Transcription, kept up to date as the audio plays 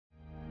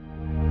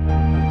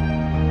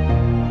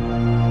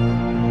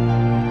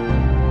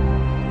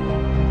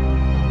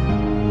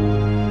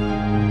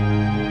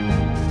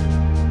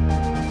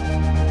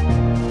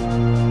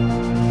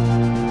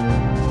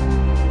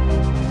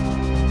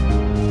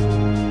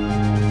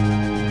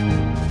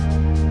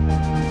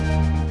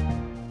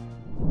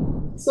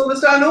So,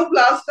 Mr. Anup,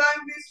 last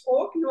time we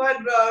spoke, you had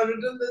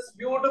written this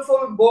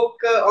beautiful book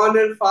on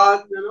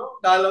Irrfan,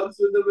 Dialogues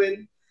with the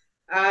Wind.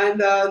 And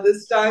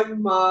this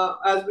time,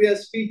 as we are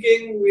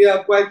speaking, we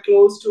are quite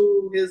close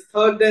to his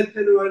third death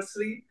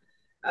anniversary.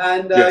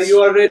 And Yes,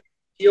 you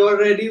are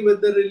ready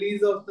with the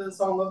release of the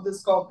Song of the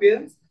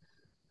Scorpions.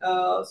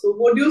 So,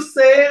 would you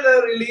say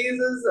the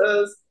release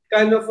is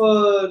kind of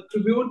a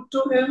tribute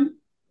to him?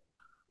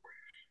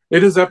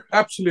 it is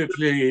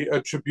absolutely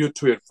a tribute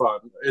to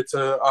Irfan. It's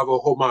our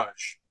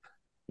homage,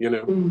 you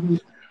know. Mhm.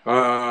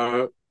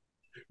 Uh,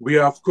 we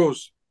are, of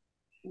course,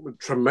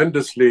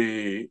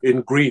 tremendously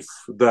in grief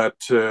that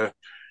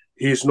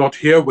he's not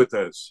here with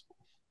us,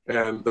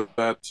 and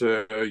that,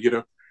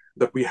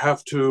 that we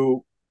have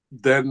to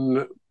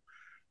then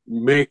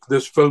make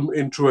this film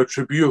into a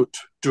tribute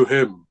to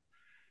him.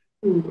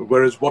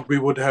 Whereas what we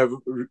would have,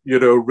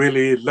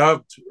 really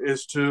loved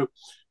is to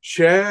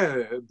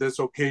share this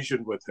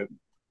occasion with him.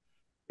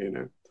 You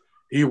know,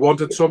 he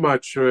wanted so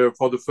much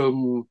for the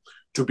film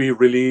to be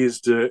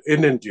released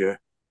in India,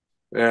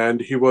 and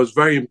he was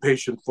very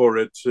impatient for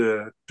it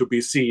to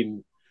be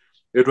seen.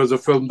 It was a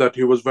film that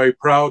he was very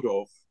proud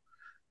of,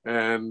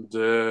 and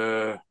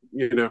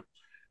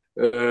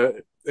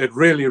it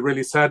really,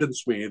 really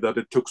saddens me that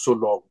it took so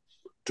long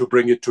to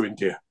bring it to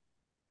India.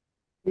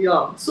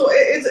 Yeah. So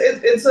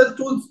it's a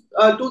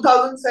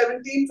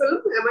 2017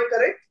 film. Am I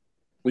correct?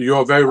 You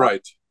are very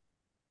right.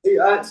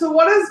 Yeah. So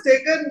what has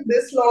taken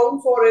this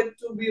long for it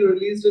to be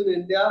released in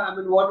India? I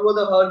mean, what were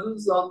the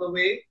hurdles on the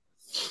way?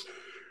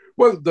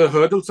 Well, the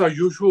hurdles are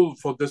usual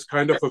for this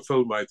kind of a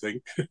film, I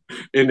think,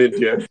 in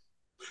India.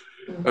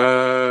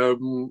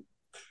 Um,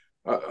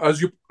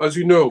 as you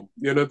know,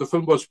 the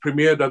film was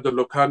premiered at the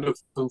Locarno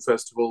Film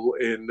Festival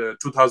in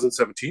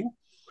 2017,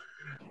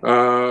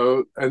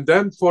 and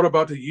then for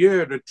about a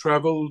year it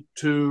traveled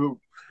to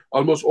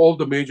almost all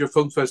the major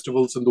film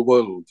festivals in the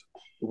world,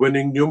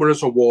 winning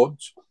numerous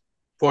awards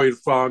for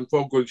Irfan,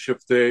 for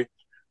Gulshifte,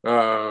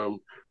 um,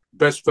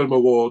 Best Film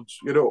Awards,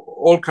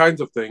 all kinds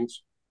of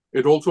things.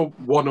 It also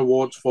won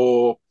awards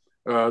for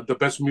the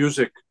best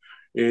music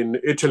in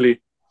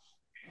Italy.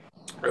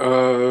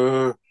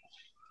 Uh,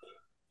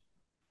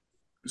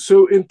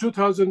 so in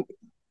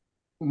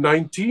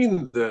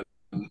 2019, then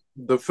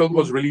the film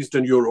was released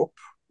in Europe,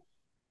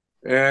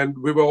 and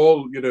we were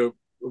all,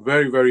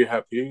 very, very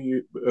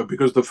happy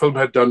because the film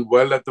had done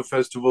well at the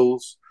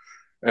festivals,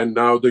 and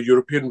now the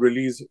European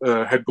release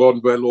had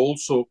gone well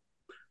also.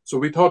 So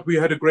we thought we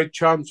had a great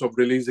chance of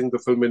releasing the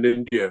film in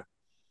India.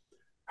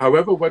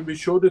 However, when we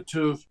showed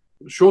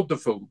the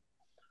film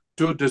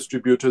to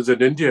distributors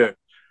in India,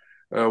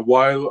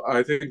 while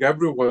I think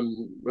everyone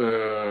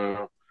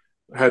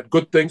had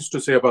good things to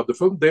say about the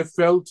film, they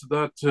felt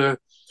that the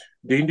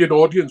Indian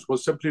audience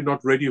was simply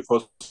not ready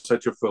for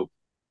such a film,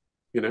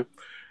 you know.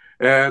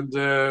 And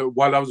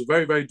while I was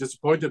very, very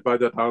disappointed by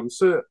that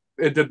answer,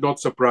 it did not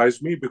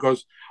surprise me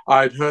because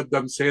I'd heard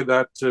them say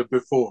that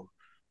before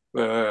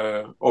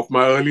of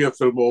my earlier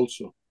film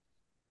also.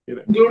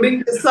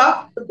 Including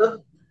Tissa?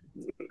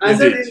 I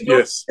said Indeed, including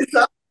yes,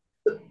 Tissa.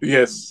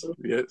 yes,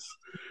 yes.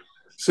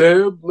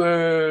 So,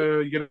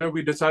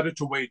 we decided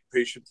to wait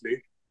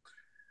patiently.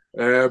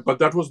 But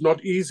that was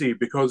not easy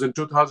because in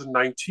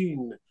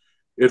 2019,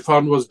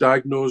 Irfan was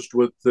diagnosed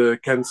with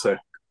cancer.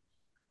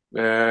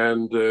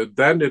 And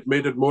then it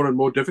made it more and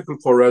more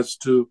difficult for us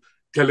to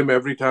tell him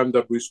every time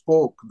that we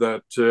spoke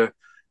that,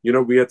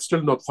 we had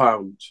still not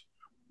found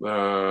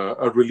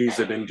a release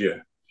in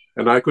India.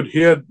 And I could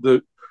hear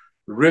the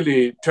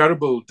really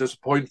terrible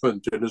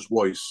disappointment in his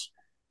voice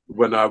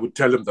when I would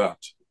tell him that.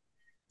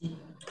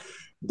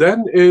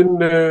 Then in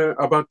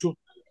about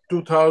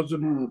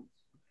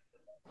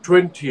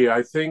 2020,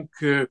 I think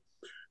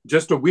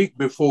just a week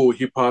before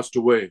he passed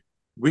away,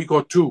 week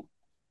or two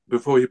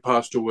before he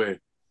passed away,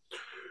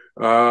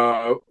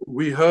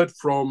 we heard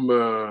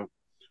from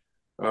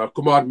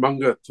Kumar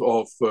Mangat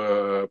of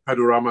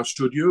Panorama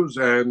Studios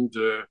and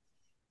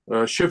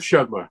Shiv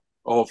Sharma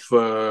of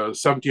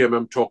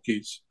 70mm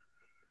Talkies,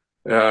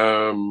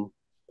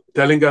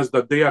 telling us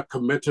that they are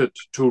committed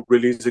to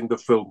releasing the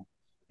film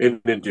in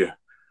India.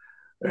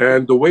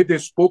 And the way they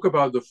spoke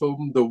about the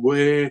film, the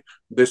way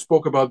they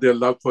spoke about their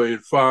love for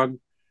Irfan,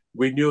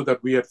 we knew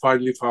that we had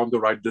finally found the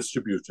right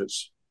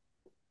distributors.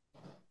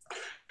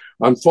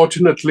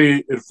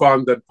 Unfortunately,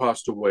 Irfan then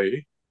passed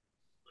away,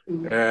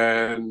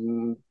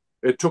 and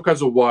it took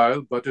us a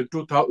while, but in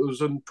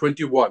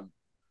 2021,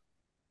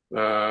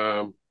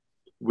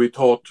 we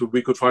thought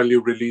we could finally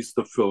release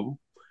the film.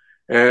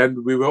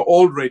 And we were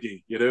all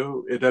ready,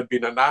 it had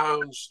been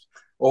announced,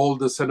 all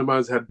the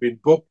cinemas had been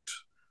booked.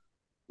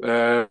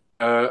 But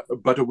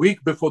a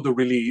week before the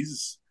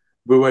release,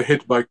 we were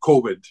hit by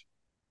COVID.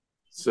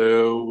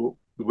 So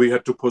we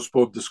had to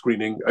postpone the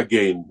screening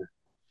again.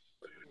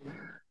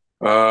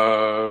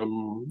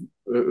 To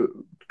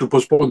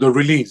postpone the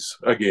release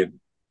again.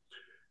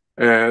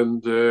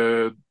 And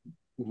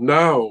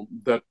now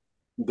that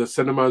the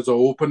cinemas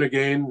are open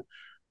again,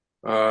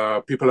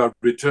 people are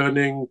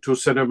returning to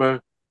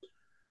cinema.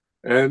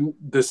 And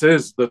this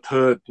is the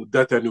third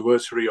death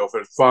anniversary of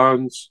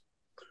Irfan's.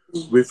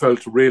 we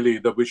felt really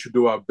that we should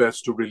do our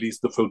best to release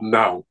the film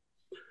now.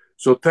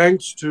 So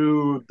thanks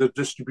to the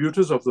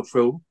distributors of the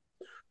film,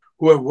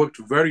 who have worked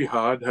very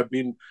hard, have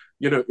been,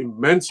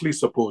 immensely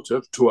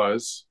supportive to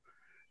us.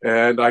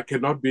 And I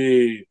cannot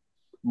be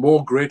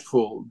more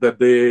grateful that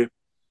they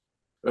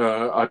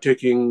are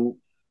taking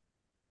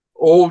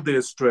all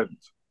their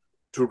strength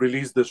to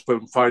release this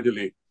film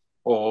finally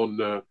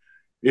on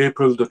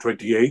April the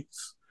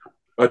 28th,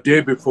 a day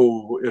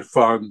before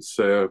Irfan's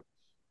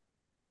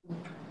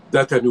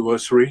death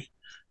anniversary.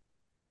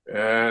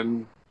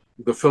 And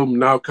the film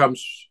now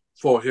comes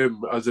for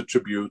him as a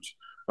tribute,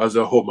 as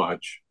a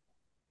homage.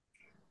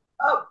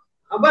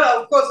 But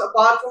of course,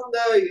 apart from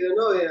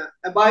the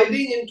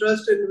abiding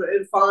interest in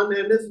Irfan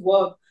and his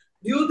work,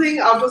 do you think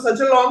after such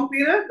a long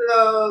period,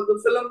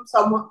 the film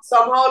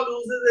somehow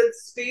loses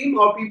its steam,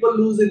 or people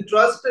lose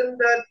interest in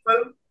that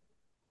film?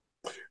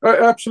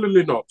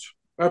 Absolutely not.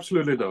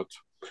 Absolutely not.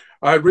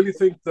 I really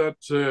think that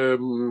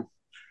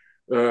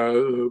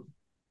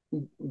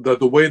that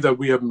the way that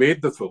we have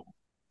made the film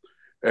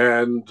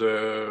and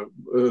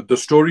the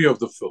story of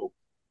the film,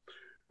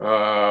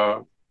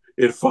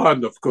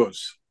 Irfan, of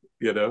course,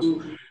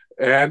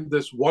 and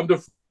this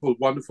wonderful,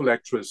 wonderful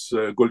actress,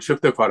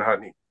 Gulshifte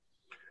Farhani.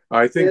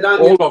 I think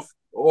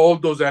all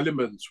those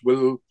elements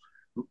will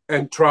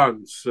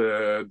entrance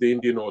the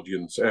Indian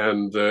audience,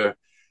 and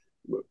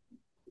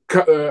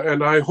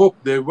I hope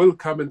they will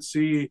come and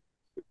see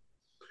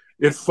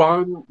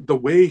Irfan the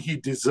way he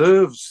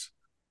deserves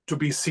to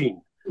be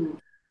seen.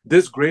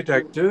 This great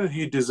actor,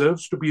 he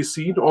deserves to be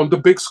seen on the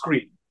big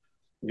screen.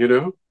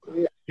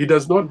 He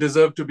does not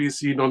deserve to be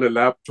seen on a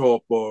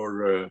laptop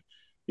or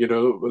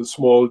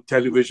small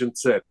television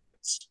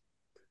sets.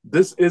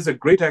 This is a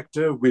great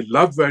actor we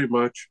love very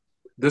much.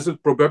 This is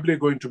probably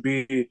going to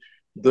be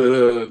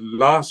the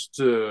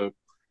last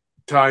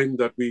time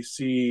that we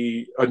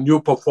see a new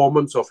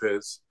performance of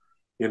his.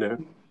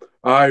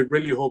 I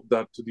really hope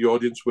that the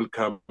audience will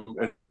come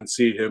and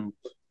see him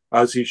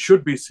as he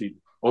should be seen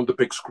on the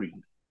big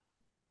screen.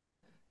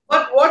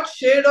 But what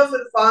shade of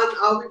Irfan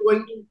are we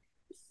going to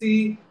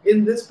see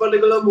in this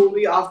particular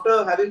movie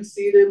after having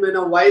seen him in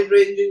a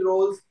wide-ranging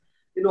roles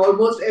in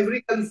almost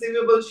every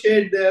conceivable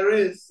shade there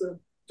is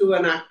to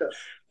an actor?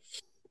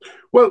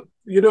 Well,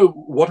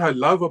 what I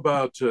love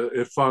about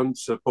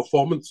Irfan's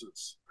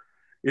performances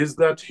is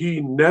that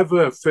he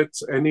never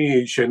fits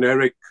any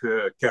generic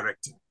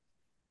character.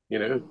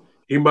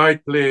 He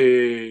might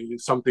play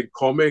something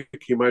comic,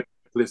 he might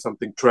play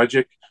something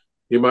tragic,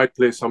 he might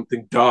play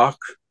something dark,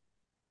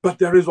 but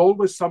there is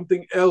always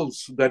something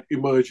else that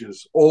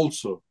emerges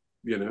also,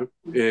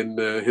 in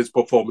his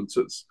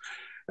performances.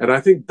 And I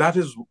think that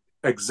is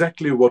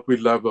exactly what we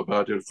love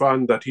about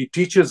Irfan, that he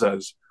teaches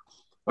us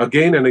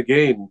again and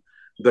again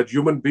that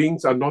human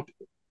beings are not,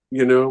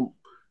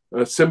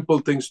 simple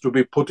things to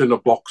be put in a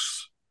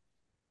box,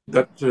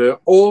 that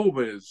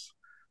always,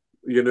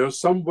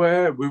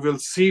 somewhere we will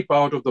seep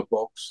out of the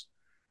box,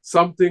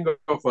 something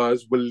of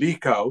us will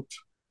leak out,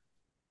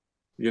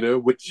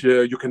 which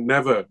you can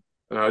never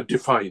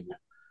define.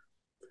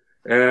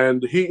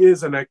 And he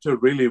is an actor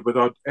really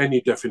without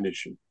any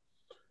definition.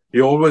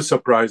 He always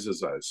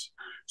surprises us.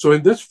 So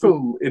in this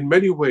film, in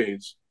many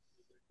ways,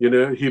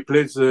 he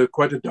plays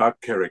quite a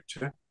dark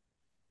character.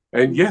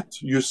 And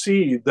yet you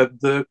see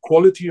that the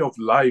quality of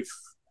life,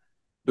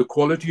 the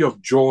quality of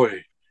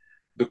joy,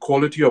 the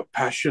quality of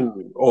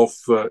passion, of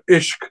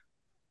ishq,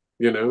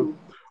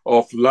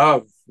 of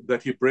love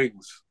that he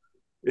brings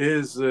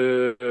is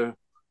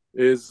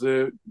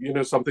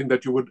something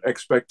that you would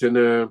expect in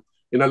a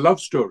love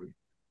story,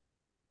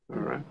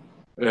 all right,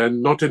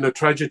 and not in a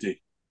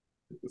tragedy,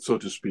 so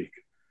to speak.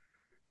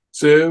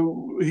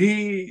 So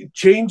he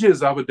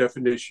changes our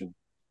definition,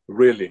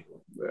 really.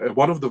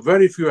 One of the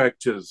very few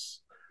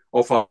actors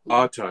of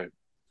our time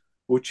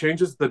who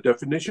changes the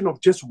definition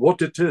of just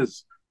what it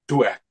is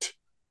to act.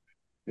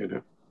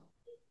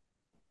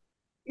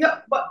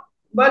 Yeah,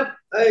 but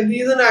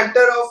he's an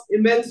actor of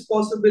immense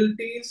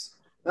possibilities.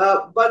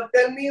 But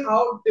tell me,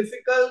 how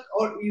difficult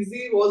or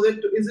easy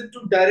is it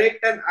to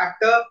direct an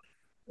actor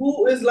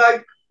who's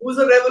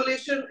a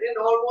revelation in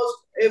almost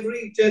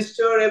every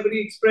gesture, every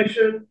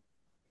expression?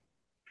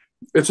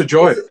 It's a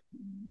joy.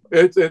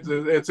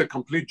 It's a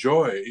complete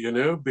joy,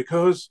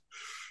 because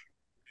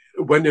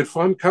when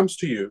Irfan comes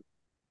to you,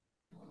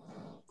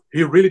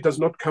 he really does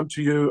not come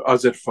to you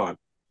as Irfan.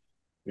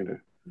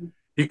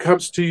 He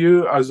comes to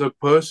you as a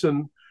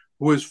person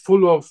who is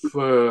full of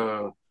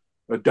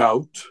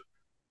doubt,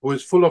 who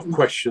is full of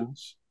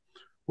questions,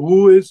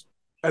 who is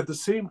at the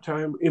same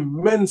time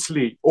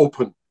immensely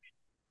open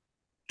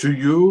to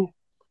you,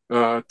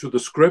 to the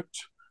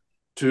script,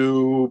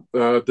 to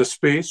the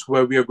space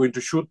where we are going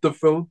to shoot the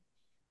film.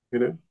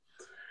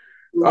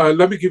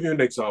 Let me give you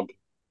an example.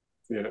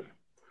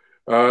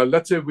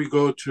 Let's say we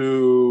go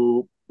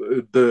to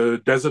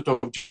the desert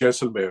of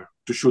Jaisalmer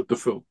to shoot the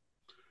film.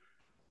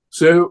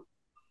 So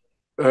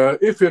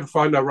if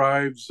Irfan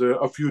arrives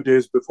a few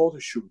days before the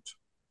shoot,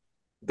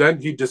 then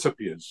he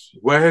disappears.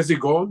 Where has he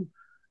gone?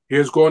 He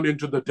has gone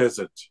into the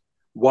desert.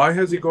 Why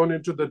has he gone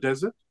into the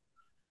desert?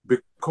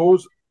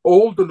 because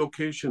all the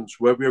locations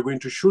where we are going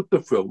to shoot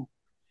the film,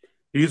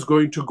 he's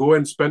going to go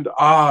and spend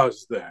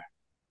hours there.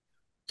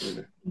 You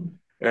know?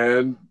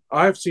 And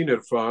I've seen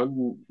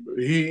Irrfan.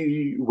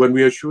 When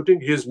we are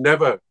shooting, he's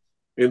never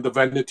in the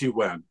vanity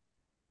van.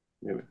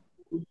 You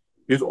know,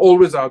 he's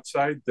always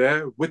outside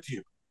there with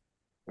you.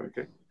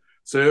 Okay,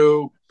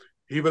 so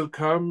he will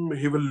come.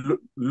 He will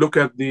look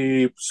at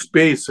the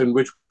space in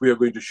which we are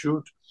going to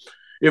shoot.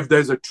 If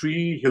there's a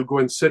tree, he'll go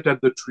and sit at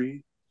the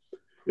tree.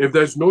 If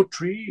there's no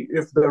tree,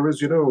 if there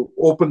is,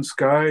 open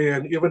sky,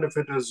 and even if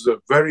it is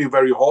very,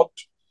 very hot,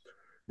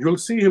 you'll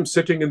see him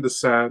sitting in the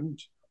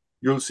sand.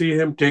 You'll see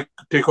him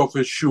take off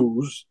his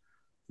shoes.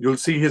 You'll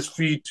see his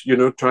feet,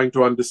 trying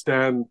to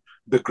understand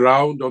the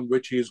ground on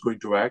which he is going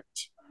to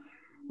act.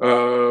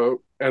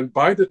 And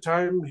by the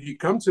time he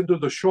comes into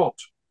the shot,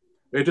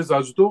 it is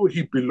as though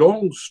he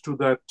belongs to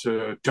that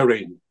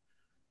terrain,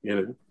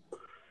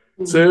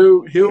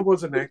 So here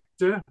was an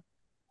actor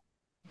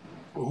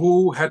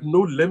who had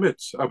no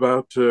limits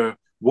about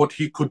what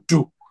he could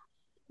do.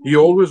 He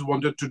always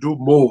wanted to do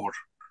more,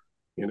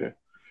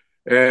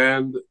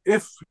 And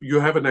if you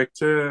have an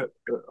actor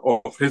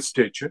of his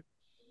stature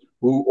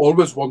who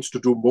always wants to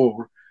do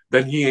more,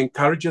 then he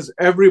encourages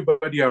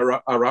everybody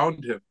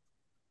around him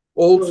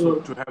also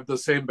to have the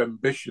same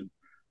ambition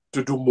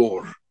to do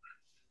more.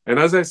 And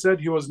as I said,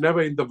 he was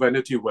never in the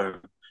vanity van.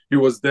 He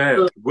was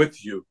there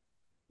with you,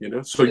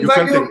 So you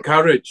felt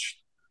encouraged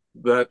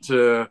that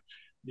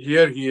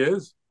here he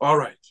is. All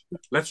right,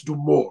 let's do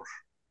more.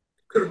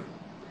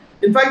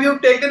 In fact,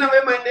 you've taken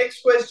away my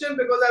next question,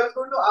 because I was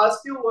going to ask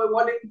you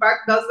what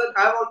impact does that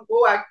have on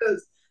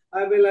co-actors?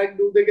 I mean, like,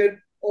 do they get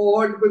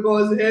awed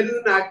because here is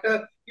an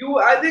actor? You,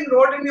 I think,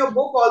 wrote in your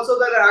book also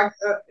that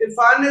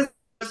Irrfan is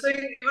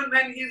rehearsing even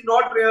when he's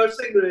not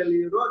rehearsing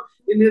really,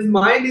 In his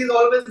mind, he's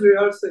always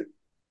rehearsing.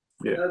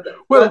 Yeah.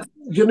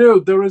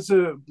 There is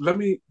let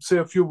me say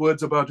a few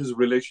words about his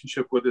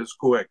relationship with his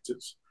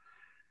co-actors.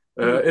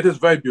 It is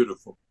very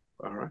beautiful.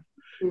 All right.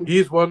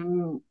 He's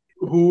one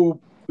who,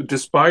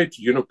 despite,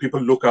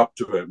 people look up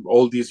to him,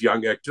 all these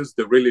young actors,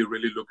 they really,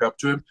 really look up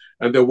to him,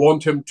 and they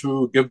want him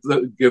to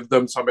give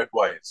them some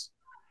advice.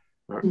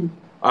 Right?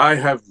 I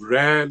have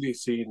rarely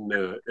seen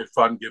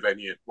Irrfan give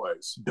any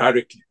advice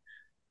directly.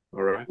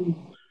 All right.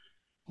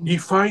 He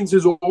finds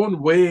his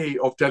own way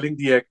of telling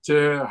the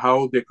actor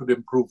how they could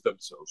improve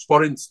themselves.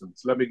 For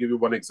instance, let me give you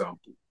one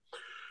example.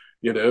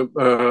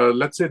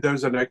 Let's say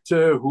there's an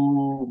actor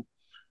who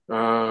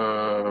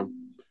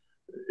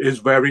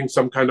is wearing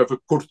some kind of a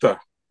kurta,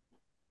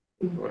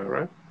 all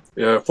right,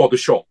 for the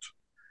shot.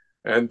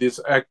 And this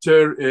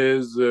actor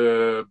is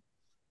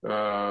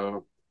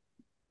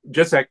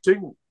just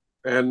acting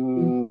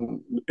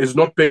and is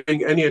not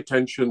paying any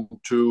attention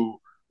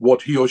to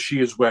what he or she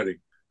is wearing.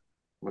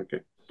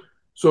 Okay.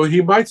 So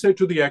he might say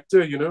to the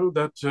actor,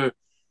 that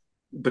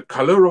the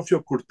color of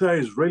your kurta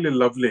is really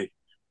lovely.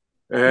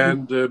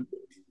 And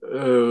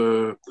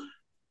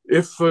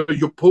if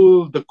you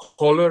pull the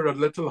collar a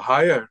little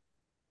higher,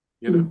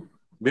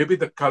 maybe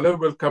the color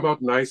will come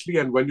out nicely.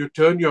 And when you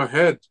turn your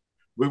head,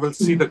 we will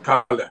see the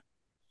color.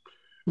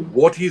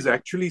 What he's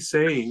actually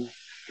saying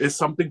is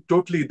something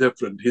totally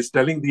different. He's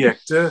telling the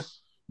actor,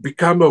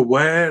 become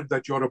aware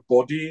that you're a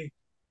body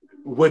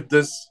with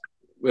this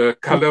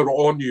color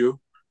on you.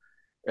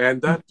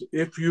 And that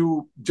if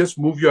you just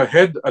move your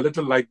head a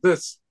little like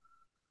this,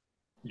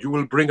 you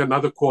will bring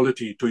another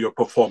quality to your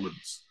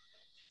performance.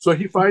 So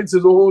he finds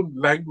his own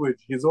language,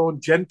 his own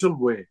gentle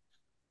way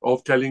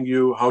of telling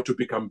you how to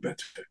become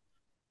better.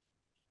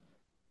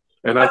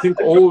 And I think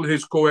all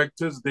his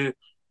co-actors, they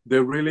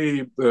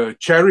really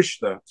cherish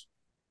that,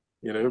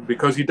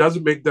 because he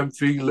doesn't make them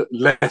feel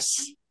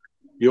less.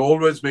 He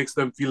always makes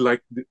them feel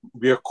like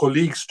we are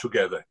colleagues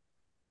together.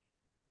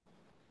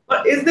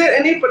 Is there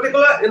any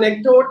particular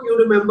anecdote you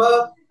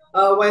remember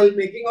while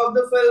making of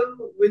the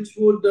film which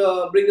would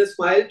bring a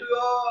smile to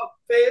your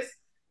face,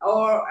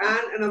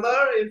 and another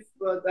if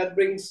that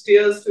brings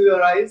tears to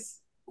your eyes?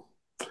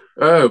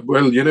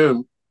 Well,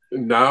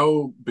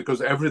 now,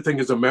 because everything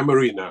is a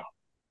memory now.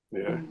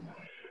 Yeah.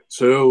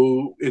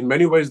 So in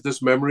many ways,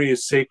 this memory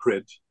is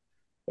sacred,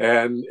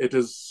 and it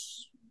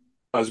is,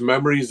 as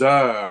memories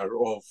are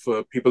of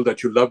people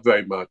that you love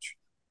very much,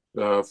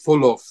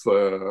 full of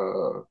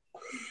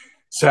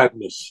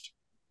sadness.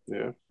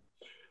 Yeah.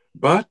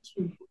 But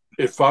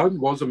Irrfan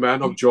was a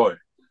man of joy.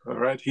 All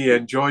right. He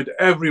enjoyed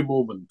every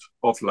moment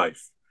of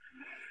life.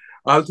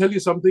 I'll tell you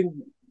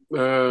something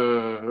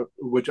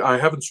which I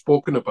haven't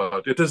spoken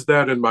about. It is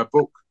there in my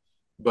book,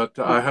 but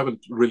I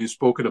haven't really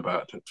spoken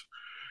about it.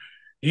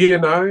 He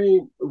and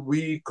I,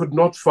 we could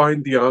not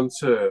find the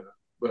answer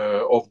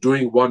of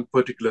doing one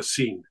particular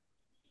scene,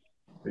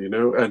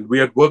 and we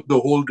had worked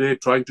the whole day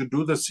trying to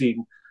do the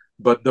scene,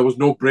 but there was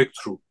no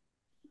breakthrough.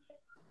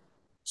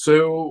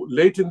 So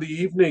late in the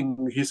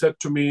evening, he said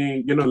to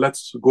me,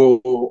 let's go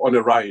on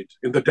a ride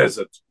in the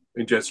desert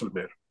in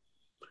Jaisalmer.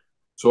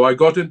 So I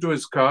got into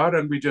his car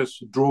and we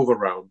just drove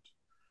around.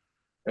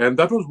 And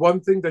that was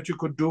one thing that you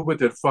could do with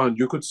Irrfan.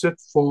 You could sit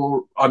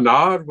for an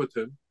hour with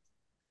him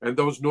and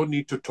there was no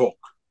need to talk.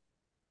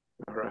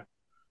 All right.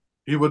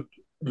 He would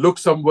look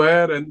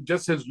somewhere, and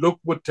just his look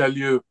would tell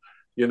you,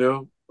 you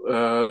know,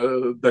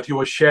 that he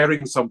was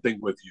sharing something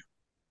with you.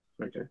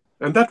 Okay.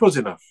 And that was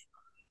enough.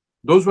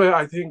 Those were,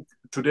 I think,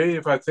 today,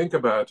 if I think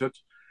about it,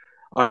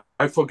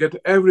 I forget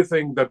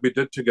everything that we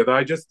did together.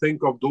 I just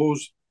think of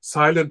those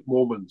silent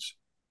moments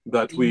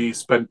that we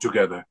spent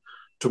together.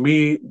 To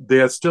me,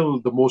 they are still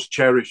the most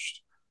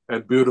cherished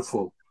and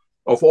beautiful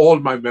of all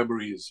my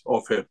memories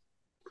of him.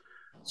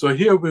 So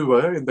here we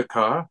were in the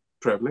car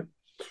traveling,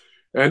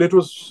 and it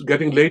was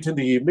getting late in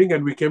the evening,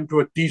 and we came to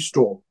a tea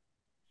stall.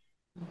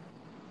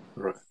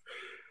 Right.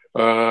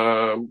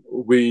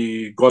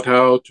 We got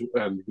out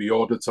and we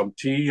ordered some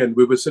tea, and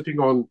we were sitting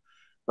on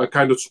a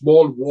kind of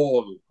small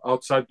wall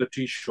outside the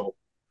tea shop,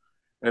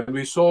 and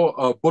we saw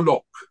a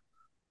bullock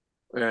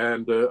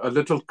and a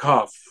little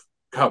calf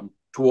come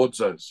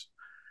towards us.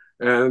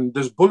 And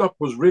this bullock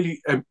was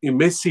really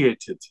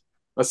emaciated,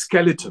 a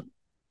skeleton,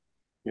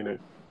 you know.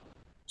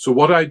 So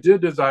what I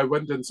did is I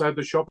went inside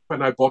the shop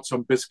and I bought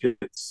some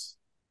biscuits.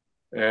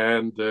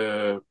 And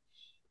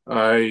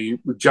I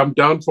jumped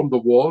down from the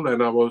wall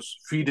and I was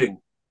feeding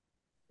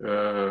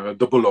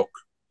the bullock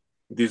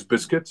these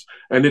biscuits.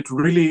 And it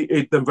really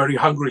ate them very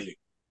hungrily.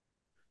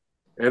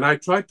 And I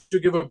tried to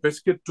give a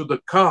biscuit to the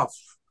calf,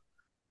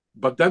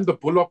 but then the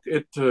bullock,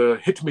 it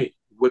hit me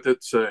with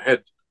its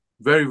head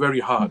very, very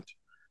hard.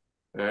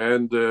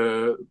 And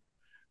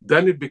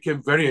then it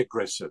became very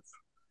aggressive.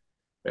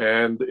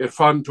 And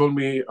Irfan told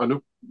me,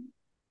 Anup,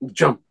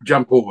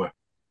 jump over.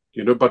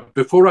 You know, but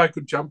before I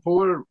could jump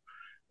over,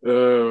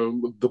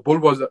 the bull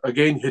was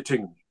again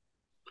hitting me.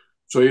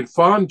 So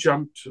Irfan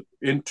jumped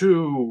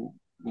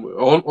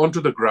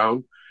onto the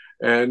ground,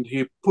 and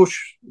he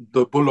pushed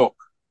the bullock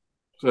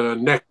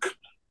neck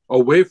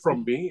away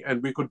from me,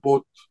 and we could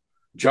both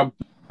jump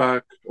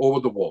back over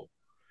the wall.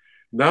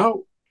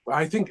 Now,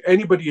 I think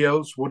anybody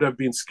else would have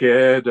been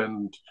scared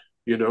and,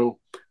 you know,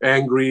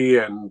 angry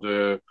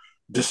and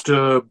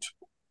disturbed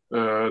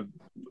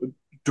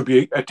to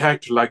be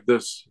attacked like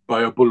this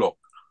by a bullock.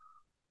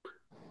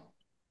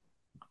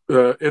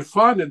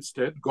 Irfan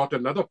instead got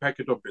another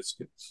packet of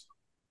biscuits,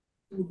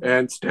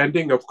 and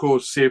standing, of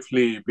course,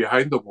 safely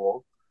behind the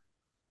wall,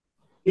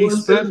 he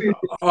spent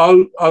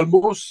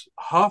almost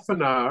half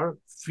an hour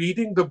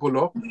feeding the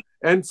bullock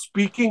and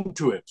speaking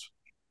to it,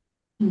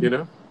 you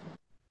know,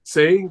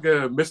 saying,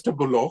 Mr.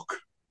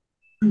 Bullock,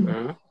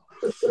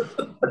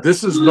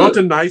 this is not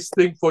a nice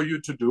thing for you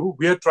to do.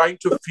 We are trying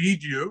to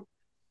feed you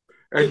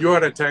and you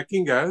are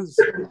attacking us.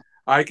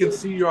 I can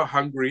see you're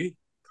hungry.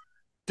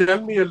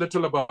 Tell me a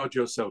little about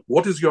yourself.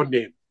 What is your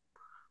name?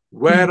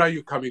 Where are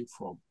you coming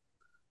from?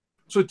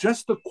 So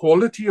just the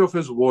quality of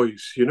his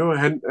voice, you know,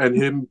 and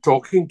him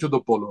talking to the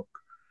bullock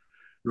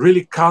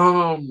really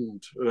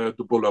calmed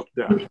the bullock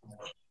down.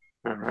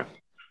 All right.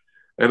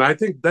 And I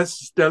think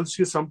this tells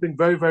you something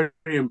very, very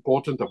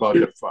important about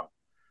Irfan.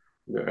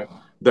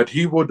 That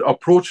he would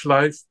approach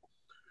life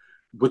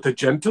with a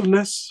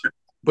gentleness,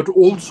 but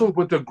also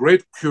with a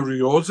great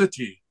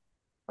curiosity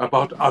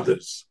about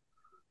others,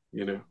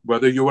 you know,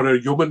 whether you are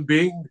a human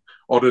being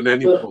or an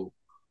animal.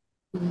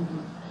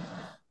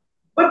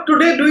 But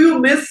today, do you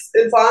miss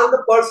Irfan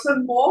the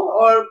person more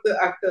or the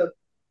actor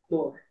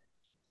more?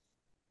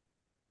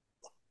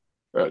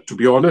 To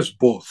be honest,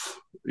 both,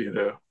 you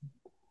know,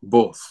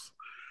 both.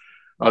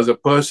 As a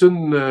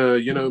person,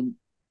 you know,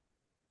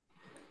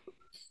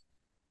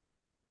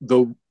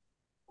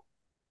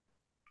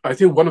 I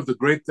think one of the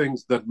great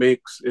things that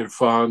makes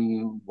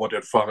Irfan what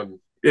Irfan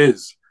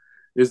is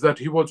that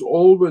he was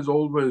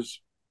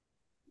always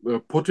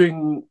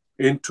putting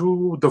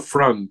into the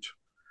front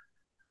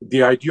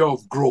the idea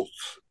of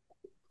growth.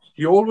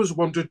 He always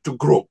wanted to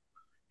grow.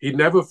 He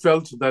never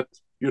felt that,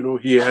 you know,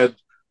 he had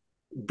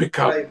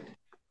become. Right.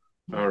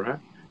 All right.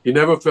 He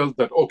never felt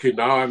that, okay,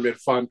 now I'm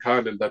Irrfan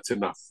Khan and that's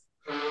enough.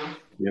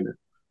 You know,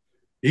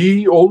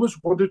 he always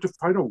wanted to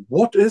find out,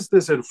 what is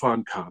this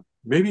Irrfan Khan?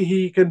 Maybe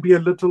he can be a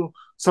little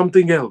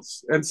something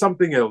else and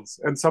something else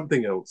and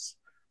something else.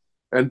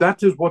 And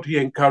that is what he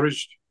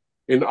encouraged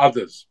in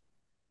others,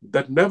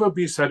 that never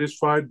be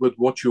satisfied with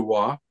what you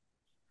are,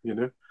 you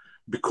know,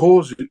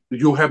 because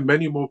you have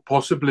many more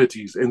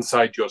possibilities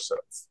inside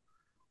yourself.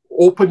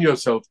 Open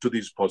yourself to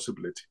these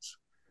possibilities.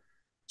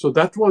 So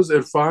that was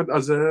Irfan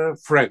as a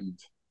friend,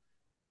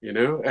 you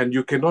know, and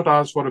you cannot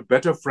ask for a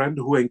better friend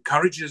who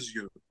encourages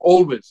you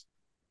always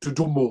to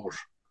do more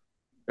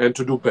and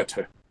to do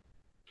better.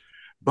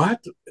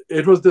 But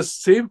it was the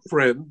same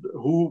friend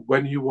who,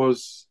 when he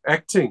was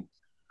acting,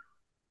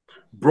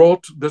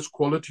 brought this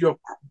quality of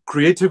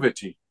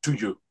creativity to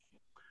you.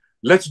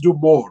 Let's do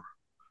more.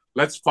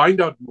 Let's find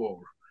out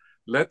more.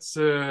 Let's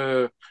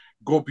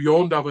go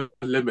beyond our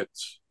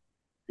limits,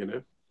 you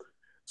know.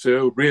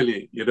 So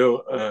really, you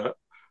know,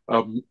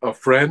 a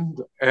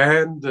friend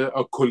and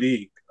a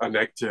colleague, an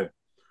actor,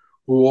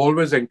 who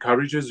always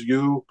encourages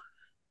you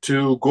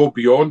to go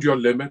beyond your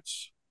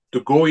limits,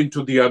 to go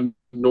into the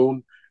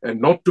unknown and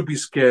not to be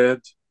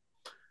scared,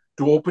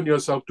 to open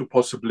yourself to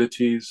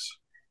possibilities.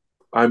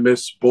 I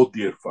miss both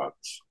the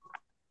Irfans.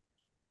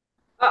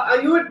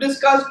 You had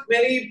discussed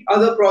many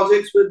other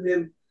projects with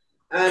him,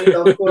 and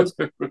of course,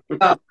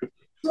 uh,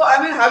 so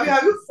I mean, have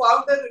you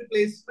found a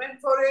replacement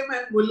for him,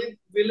 and will it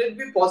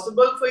be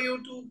possible for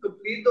you to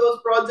complete those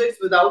projects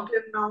without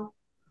him now?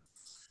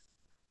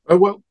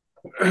 Well,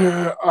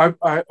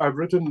 I've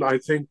written, I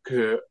think,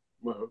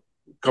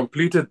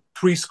 completed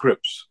 3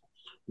 scripts,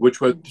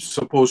 which were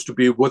supposed to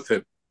be with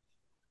him,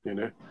 you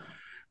know.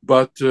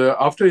 But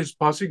after his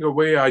passing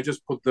away, I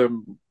just put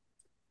them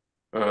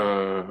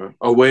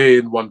away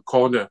in one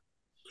corner.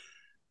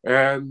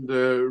 And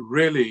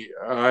really,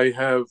 I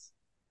have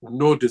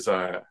no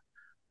desire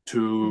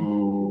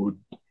to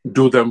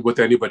do them with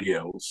anybody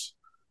else,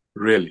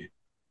 really,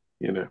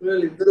 you know.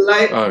 Really,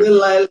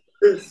 Uh,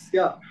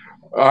 yeah.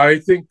 I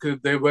think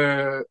but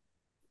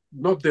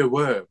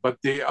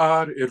they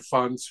are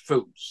Irfan's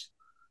films,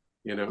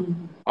 you know.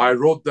 I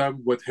wrote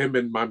them with him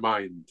in my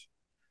mind.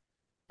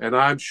 And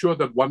I'm sure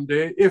that one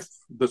day, if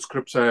the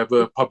scripts are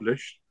ever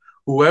published,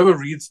 whoever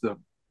reads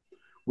them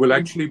will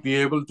actually be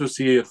able to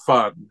see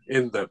Irfan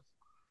in them,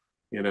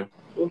 you know.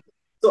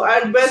 So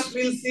at best,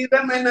 we'll see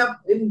them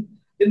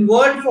in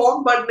word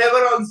form, but never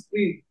on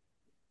screen.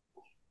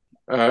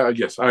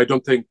 Yes, I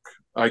don't think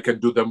I can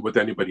do them with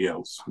anybody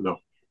else. No.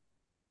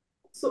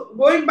 So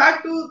going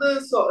back to the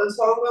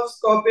Song of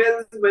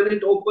Scorpions, when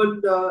it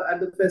opened at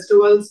the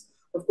festivals,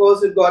 of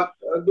course, it got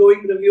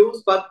glowing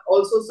reviews, but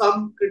also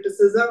some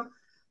criticism.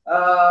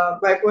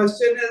 My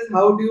question is,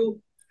 how do you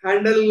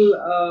handle,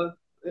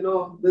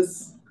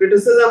 this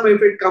criticism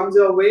if it comes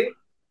your way?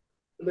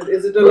 But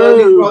is it a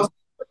learning Uh, process?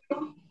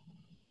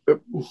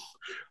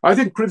 I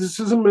think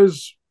criticism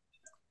is,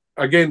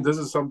 again, this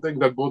is something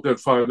that both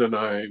Irfan and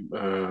I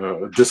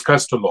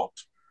discussed a lot,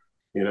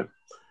 you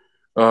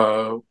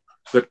know.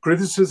 That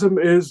criticism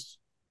is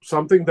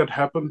something that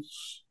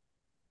happens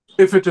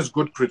if it is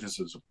good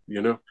criticism,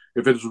 you know,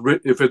 if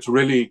it's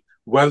really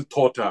well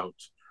thought out,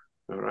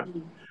 all right.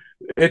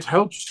 It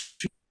helps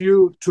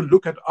you to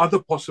look at other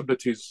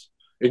possibilities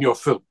in your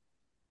film,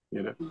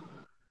 you know,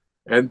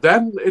 and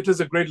then it is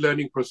a great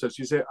learning process.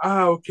 You say,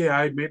 okay,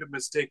 I made a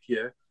mistake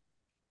here.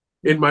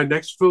 In my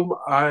next film,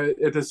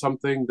 it is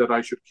something that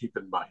I should keep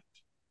in mind,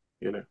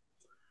 you know.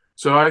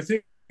 So I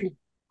think,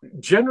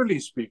 generally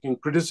speaking,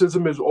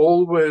 criticism is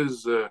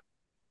always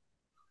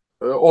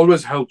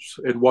helps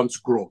in one's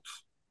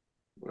growth.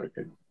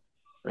 Okay,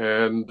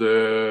 and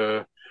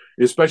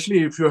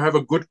especially if you have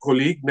a good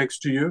colleague next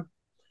to you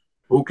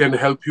who can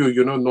help you,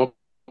 you know, not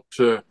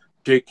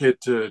take it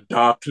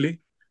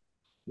darkly,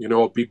 you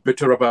know, be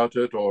bitter about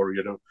it, or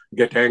you know,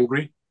 get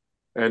angry.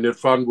 And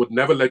Irfan would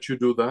never let you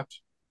do that,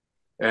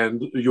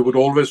 and you would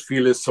always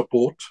feel his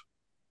support.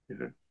 You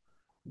know,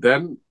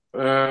 then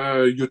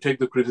you take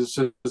the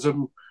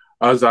criticism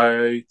as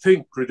I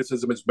think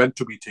criticism is meant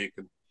to be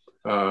taken,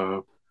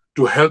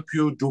 to help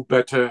you do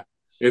better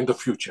in the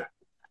future.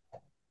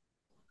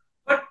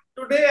 But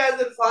today,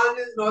 as Irfan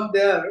is not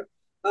there,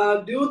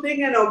 do you think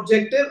an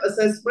objective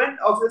assessment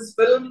of his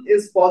film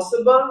is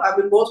possible? I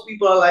mean, most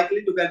people are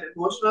likely to get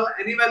emotional.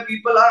 Anyway,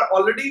 people are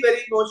already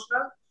very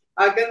emotional.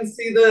 I can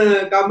see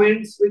the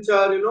comments which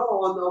are,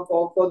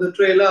 on for the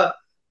trailer.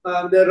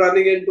 They're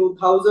running into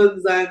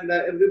thousands, and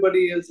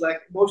everybody is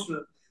like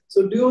emotional.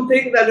 So, do you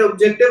think that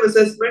objective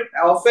assessment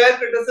or fair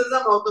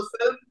criticism of the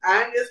film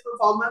and his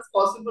performance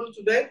possible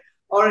today,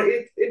 or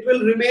it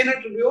will remain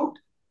a tribute?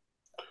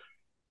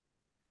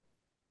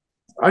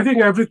 I think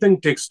everything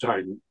takes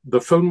time.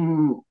 The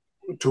film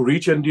to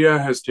reach India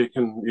has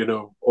taken, you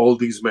know, all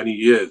these many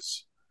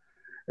years.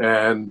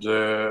 And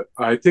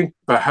I think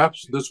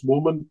perhaps this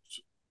moment,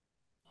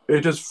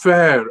 it is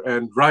fair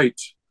and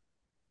right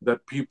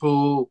that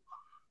people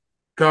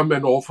come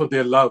and offer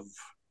their love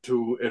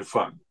to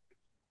Irfan,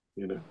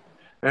 you know.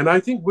 And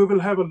I think we will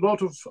have a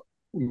lot of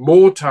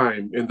more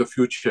time in the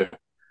future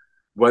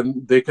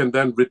when they can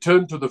then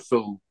return to the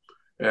film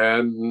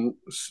and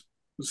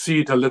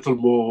see it a little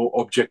more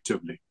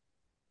objectively,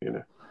 you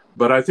know.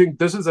 But I think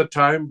this is a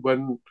time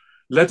when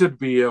let it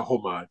be a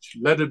homage,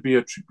 let it be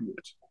a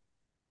tribute.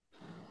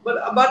 But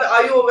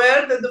are you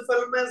aware that the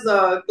film is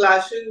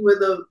clashing with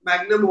the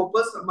magnum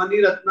opus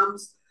Mani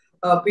Ratnam's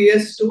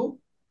PS2?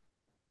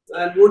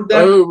 And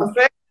Oh,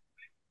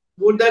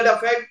 would that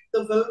affect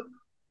the film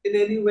in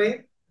any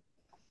way?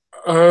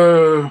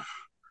 uh,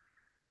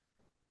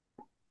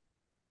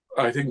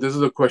 I think this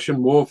is a question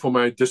more for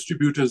my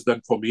distributors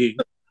than for me,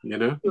 you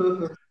know.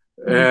 Mhm.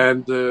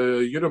 And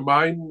you know,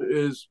 mine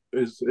is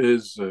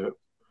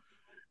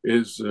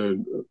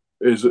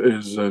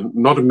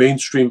not a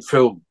mainstream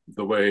film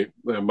the way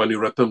Mani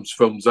Ratnam's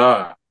films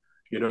are,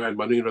 you know. And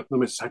Mani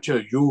Ratnam is such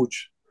a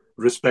huge,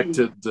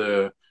 respected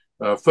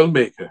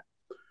filmmaker.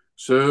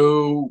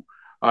 So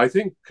I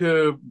think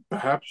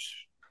perhaps,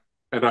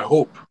 and I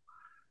hope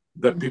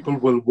that people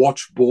will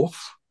watch both.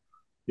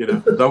 You know,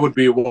 that would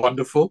be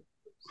wonderful.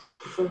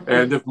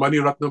 And Okay. if Mani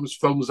Ratnam's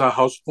films are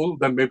houseful,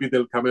 then maybe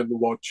they'll come and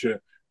watch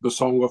The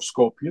Song of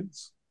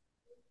Scorpions.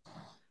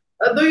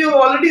 Though you've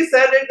already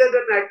said it that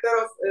an actor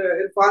of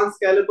Irfan's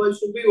caliber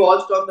should be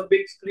watched on the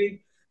big screen,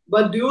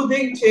 but do you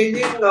think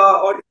changing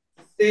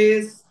audience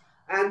tastes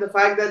and the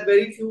fact that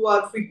very few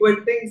are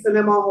frequenting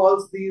cinema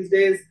halls these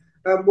days.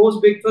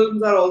 Most big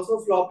films are also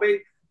flopping.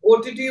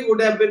 OTT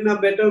would have been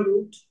a better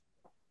route.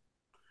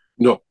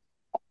 No,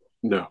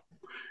 no.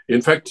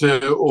 In fact,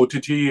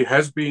 OTT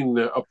has been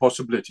a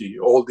possibility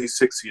all these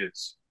 6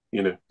 years,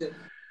 you know. Yes.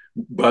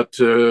 But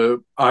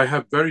I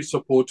have very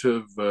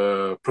supportive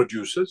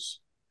producers,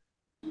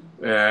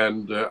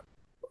 and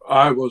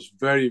I was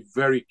very,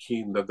 very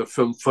keen that the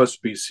film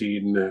first be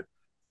seen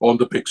on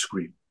the big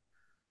screen,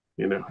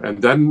 you know.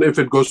 And then if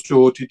it goes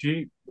to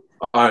OTT,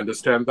 I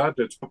understand that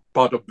it's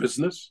part of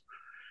business.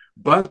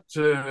 But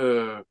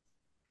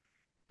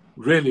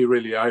really,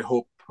 really, I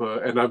hope,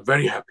 and I'm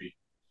very happy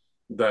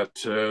that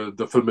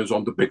the film is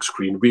on the big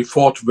screen. We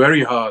fought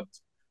very hard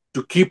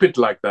to keep it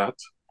like that.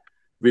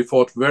 We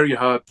fought very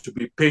hard to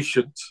be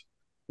patient,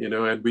 you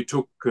know, and we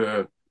took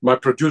my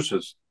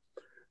producers.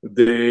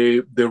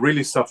 They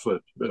really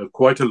suffered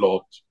quite a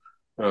lot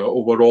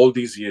over all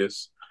these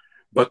years,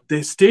 but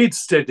they stayed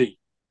steady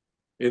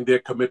in their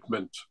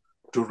commitment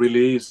to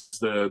release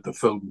the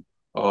film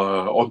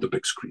on the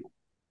big screen.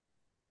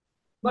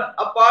 But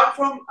apart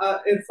from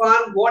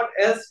Irfan, what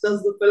else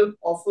does the film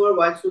offer?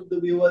 Why should the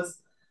viewers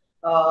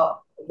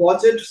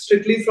watch it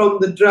strictly from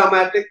the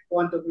dramatic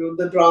point of view,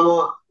 the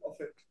drama of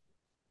it?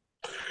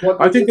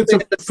 I think it's a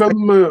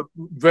film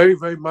very,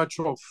 very much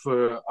of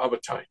our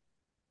time.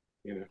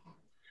 You know,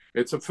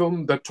 it's a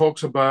film that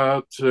talks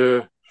about,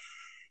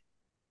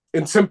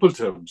 in simple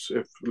terms,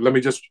 let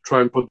me just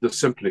try and put this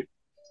simply.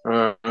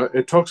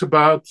 It talks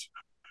about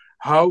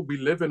how we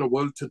live in a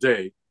world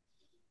today,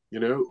 you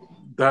know,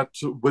 that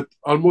with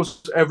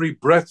almost every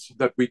breath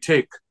that we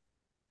take,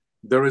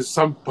 there is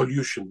some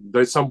pollution,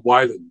 there's some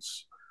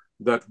violence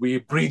that we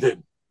breathe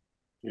in,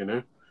 you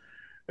know.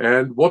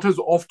 And what has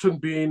often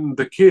been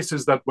the case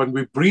is that when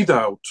we breathe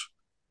out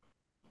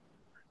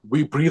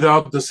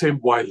the same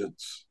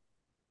violence.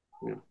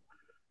 You know?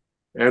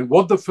 And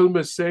what the film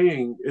is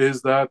saying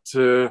is that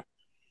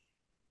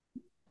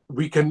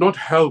we cannot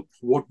help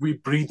what we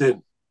breathe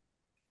in.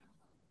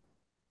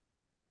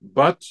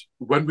 But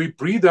when we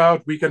breathe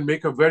out, we can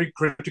make a very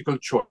critical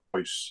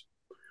choice.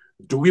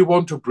 Do we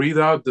want to breathe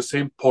out the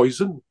same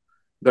poison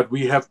that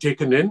we have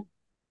taken in?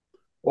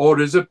 Or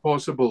is it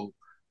possible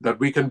that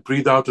we can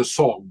breathe out a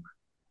song?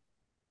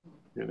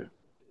 You know.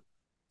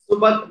 So,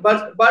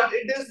 but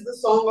it is the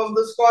song of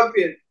the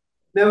scorpion,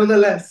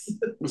 nevertheless.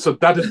 So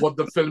that is what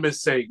the film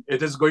is saying.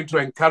 It is going to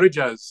encourage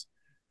us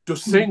to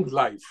sing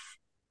life,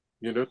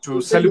 you know,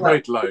 to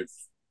celebrate life,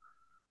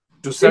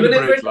 to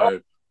celebrate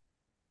life.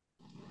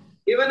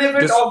 Even if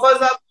it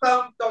offers up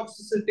some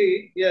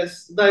toxicity,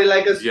 yes,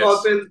 like a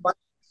scorpion's bite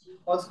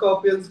or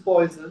scorpion's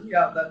poison.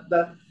 Yeah,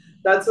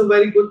 that's a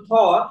very good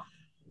thought.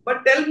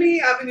 But tell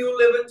me, I mean, you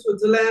live in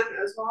Switzerland,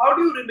 so how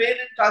do you remain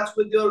in touch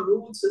with your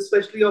roots,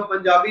 especially your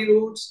Punjabi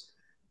roots,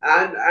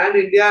 and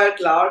India at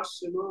large?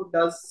 You know,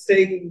 does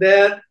staying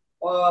there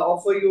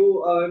offer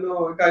you, you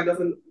know, kind of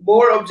a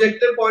more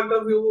objective point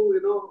of view,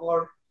 you know,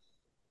 or?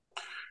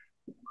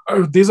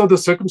 These are the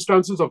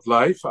circumstances of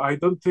life. I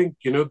don't think,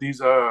 you know, these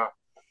are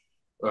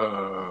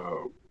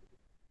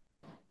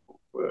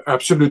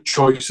absolute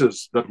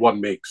choices that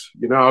one makes.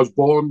 You know, I was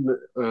born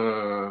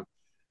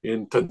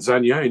in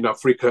Tanzania, in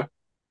Africa.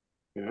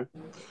 Yeah.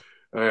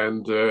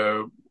 And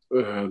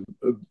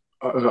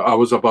I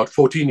was about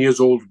 14 years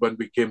old when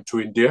we came to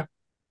India.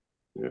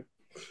 Yeah.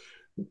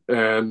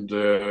 And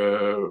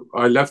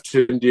I left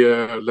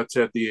India, let's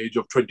say, at the age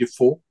of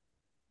 24,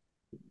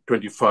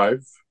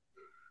 25,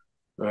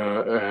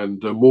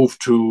 and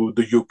moved to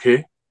the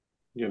UK,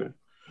 you know.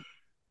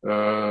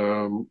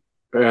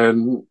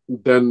 And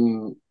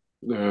then,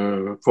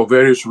 for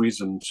various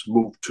reasons,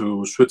 moved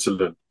to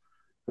Switzerland.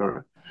 All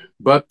right.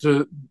 But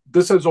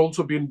this has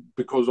also been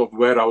because of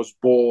where I was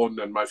born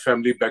and my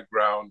family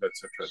background,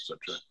 etc., etc.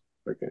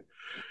 Okay.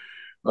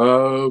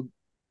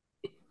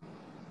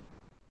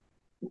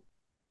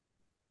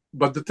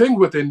 But the thing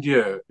with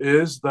India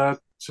is that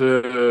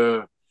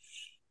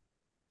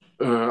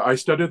I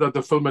studied at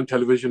the Film and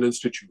Television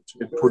Institute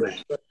in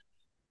Pune.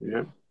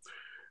 Yeah.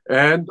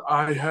 And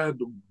I had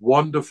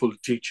wonderful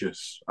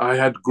teachers. I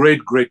had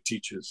great, great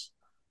teachers.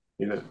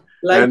 You know,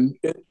 and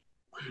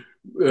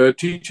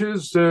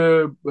teachers,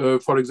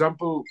 for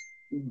example,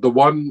 the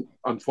one,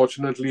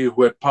 unfortunately,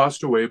 who had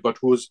passed away, but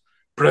whose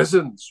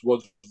presence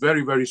was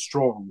very, very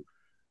strong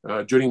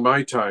during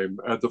my time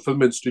at the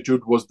Film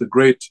Institute was the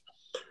great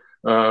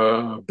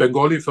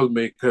Bengali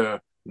filmmaker,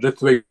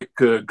 Ritvik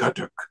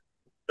Ghatak.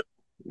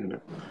 You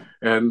know.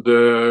 And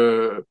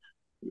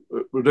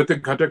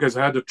Ritvik Ghatak has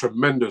had a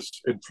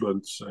tremendous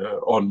influence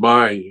on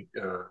my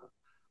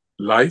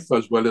life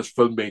as well as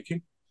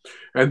filmmaking.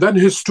 And then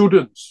his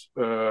students,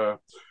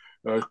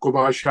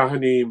 Kumar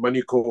Shahani,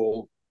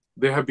 Manikol,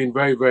 they have been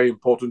very, very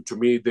important to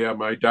me. They are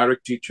my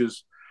direct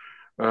teachers.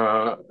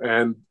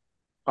 And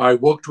I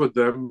worked with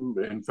them.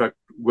 In fact,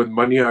 with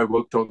Mani, I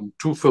worked on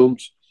 2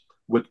 films.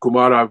 With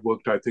Kumar, I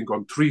worked, I think,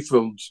 on 3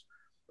 films.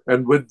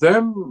 And with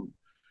them,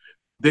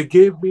 they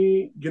gave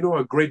me, you know,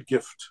 a great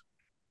gift.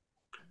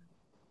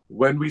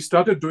 When we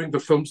started doing the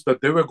films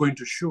that they were going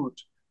to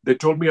shoot, They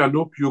told me,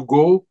 Anup, you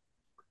go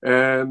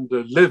and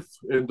live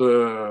in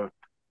the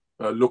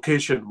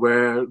location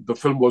where the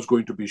film was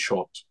going to be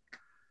shot.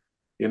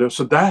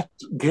 So that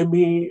gave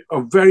me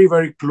a very,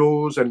 very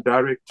close and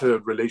direct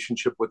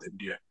relationship with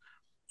India.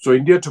 So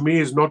India to me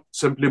is not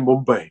simply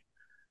Mumbai,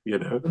 you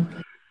know.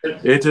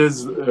 It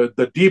is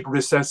the deep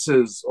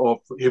recesses of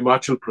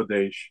Himachal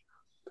Pradesh.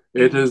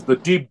 It is the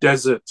deep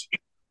desert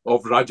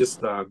of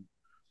Rajasthan.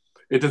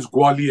 It is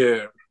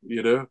Gwalior,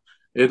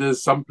 It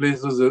is some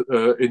places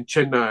in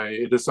Chennai.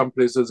 It is some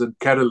places in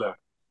Kerala,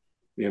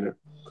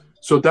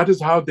 So that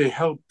is how they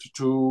helped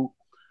to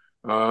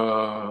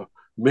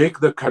make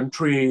the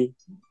country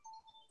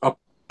a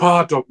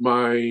part of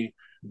my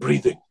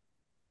breathing.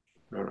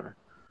 All right.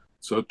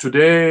 So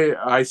today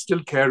I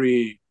still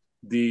carry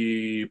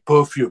the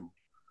perfume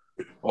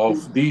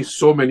of these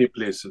so many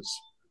places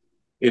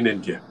in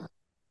India.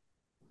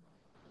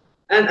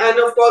 And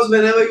of course,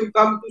 whenever you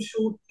come to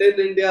shoot in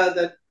India,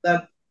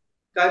 that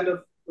kind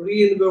of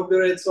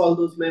reinvigorates all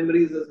those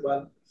memories as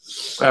well.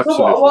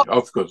 Absolutely,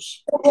 of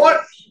course.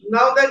 What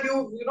now that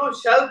you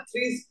shelved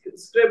three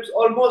scripts,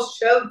 almost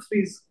shelved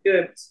three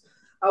scripts?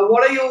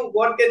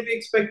 What can we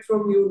expect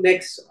from you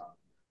next?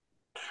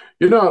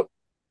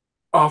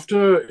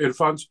 After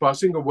Irrfan's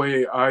passing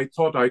away, I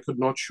thought I could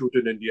not shoot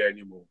in India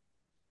anymore.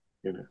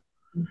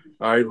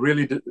 I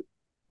really did.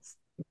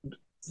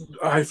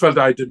 I felt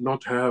I did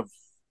not have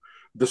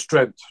the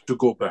strength to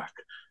go back,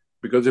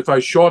 because if I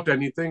shot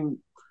anything,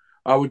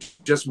 I would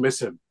just miss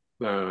him,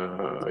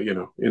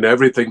 in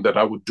everything that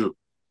I would do.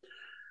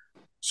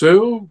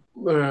 So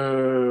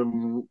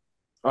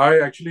I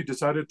actually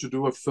decided to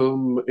do a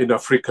film in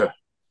Africa,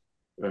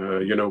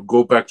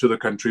 go back to the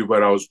country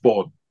where I was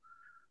born.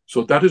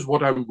 So that is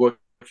what I'm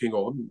working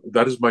on.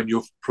 That is my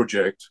new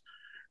project,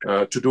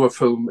 to do a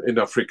film in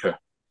Africa.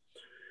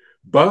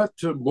 But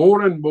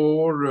more and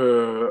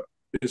more,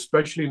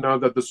 especially now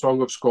that the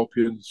Song of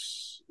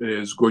Scorpions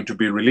is going to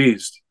be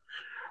released,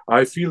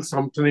 I feel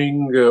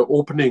something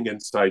opening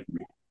inside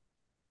me,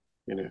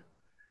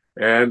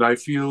 and I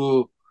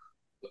feel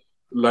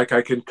like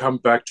I can come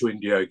back to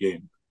India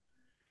again.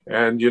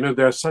 And,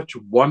 there are such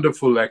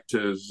wonderful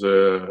actors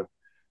that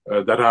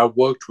I've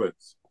worked with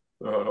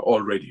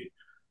already.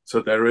 So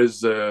there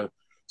is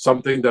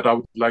something that I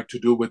would like to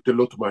do with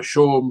Tilotma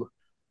Shom,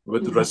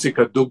 with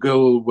Rasika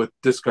Dugal, with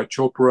Tiska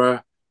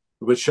Chopra,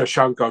 with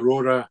Shashank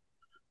Arora,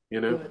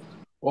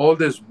 all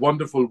these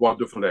wonderful,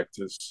 wonderful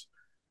actors.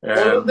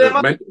 And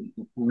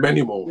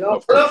many more. Yeah,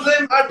 all of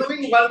them are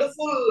doing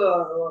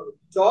wonderful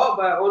job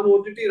on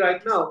OTT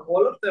right now.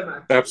 All of them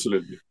actually.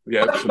 Absolutely.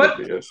 Yeah,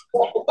 absolutely, yes.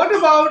 What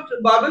about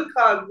Babil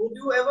Khan? Would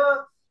you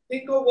ever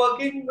think of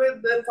working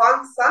with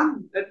Irrfan's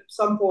son at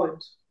some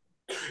point?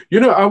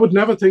 I would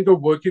never think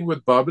of working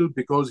with Babil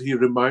because he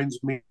reminds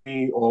me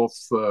of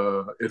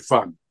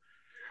Irrfan.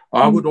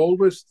 I would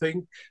always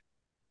think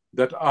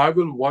that I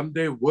will one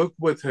day work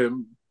with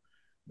him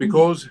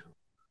because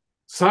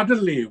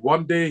suddenly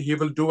one day he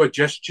will do a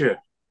gesture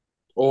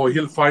or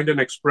he'll find an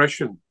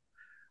expression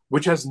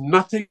which has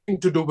nothing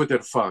to do with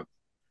Irrfan,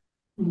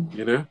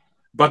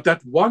 But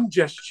that one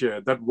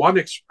gesture, that one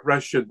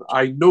expression,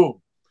 I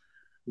know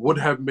would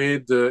have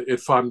made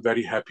Irrfan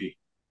very happy.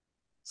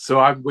 So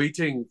I'm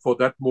waiting for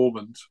that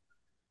moment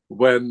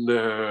when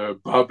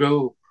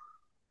Babil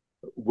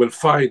will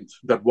find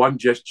that one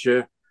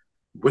gesture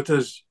with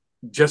us,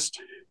 just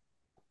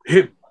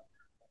him,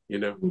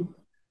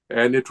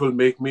 and it will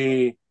make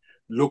me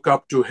look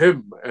up to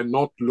him and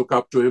not look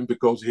up to him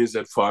because he's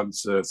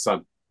Irrfan's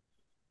son.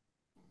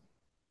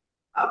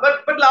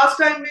 But last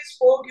time we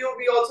spoke,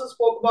 we also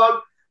spoke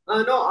about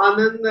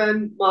Anand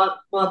and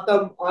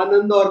Matam,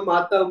 Anand or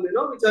Matam,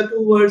 which are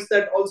two words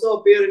that also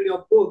appear in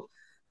your book.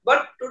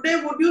 But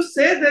today, would you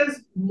say there's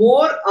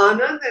more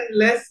Anand and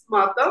less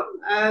Matam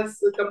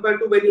as compared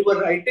to when you were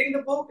writing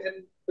the book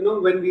and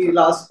when we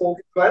last spoke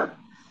as well?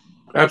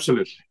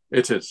 Absolutely,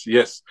 it is.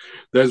 Yes,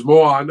 there's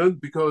more Anand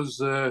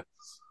because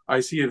I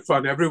see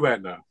Irrfan everywhere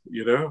now.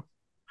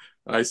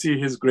 I see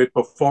his great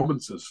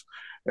performances,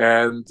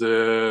 and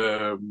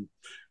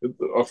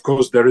of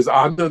course there is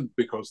Anand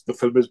because the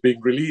film is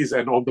being released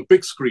and on the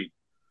big screen.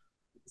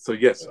 So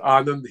yes,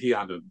 Anand hi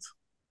Anand.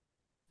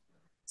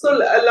 So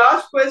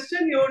last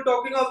question, you were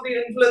talking of the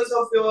influence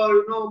of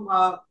your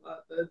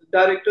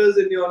directors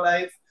in your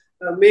life,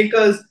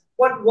 makers.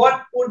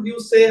 What would you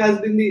say has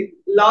been the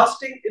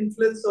lasting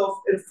influence of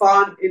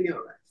Irrfan in your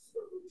life?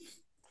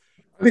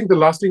 I think the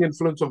lasting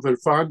influence of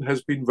Irrfan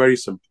has been very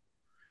simple.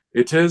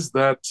 It is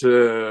that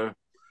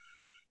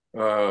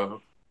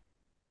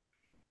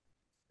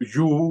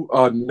you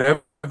are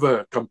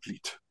never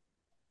complete.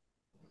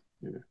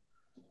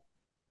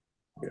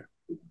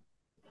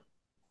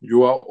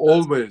 You are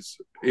always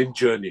in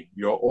journey.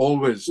 You're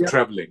always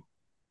traveling,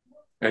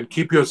 and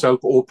keep yourself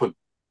open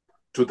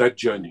to that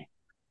journey.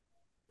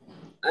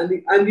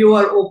 And you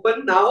are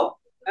open now,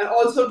 and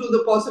also to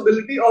the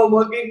possibility of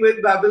working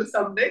with Babil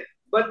someday,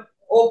 but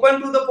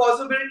open to the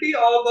possibility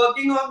of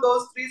working on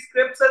those three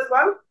scripts as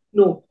well?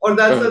 No, or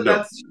no.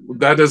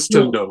 That is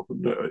still no.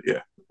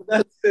 Yeah,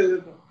 that's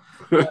still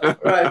no.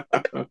 Right.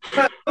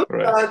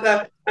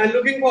 Right. And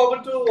looking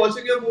forward to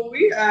watching your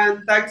movie.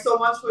 And thanks so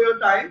much for your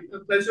time. A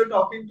pleasure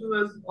talking to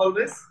you as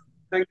always.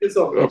 Thank you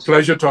so A much.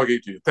 pleasure talking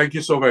to you. Thank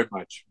you so very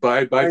much.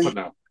 Bye. Bye for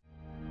now.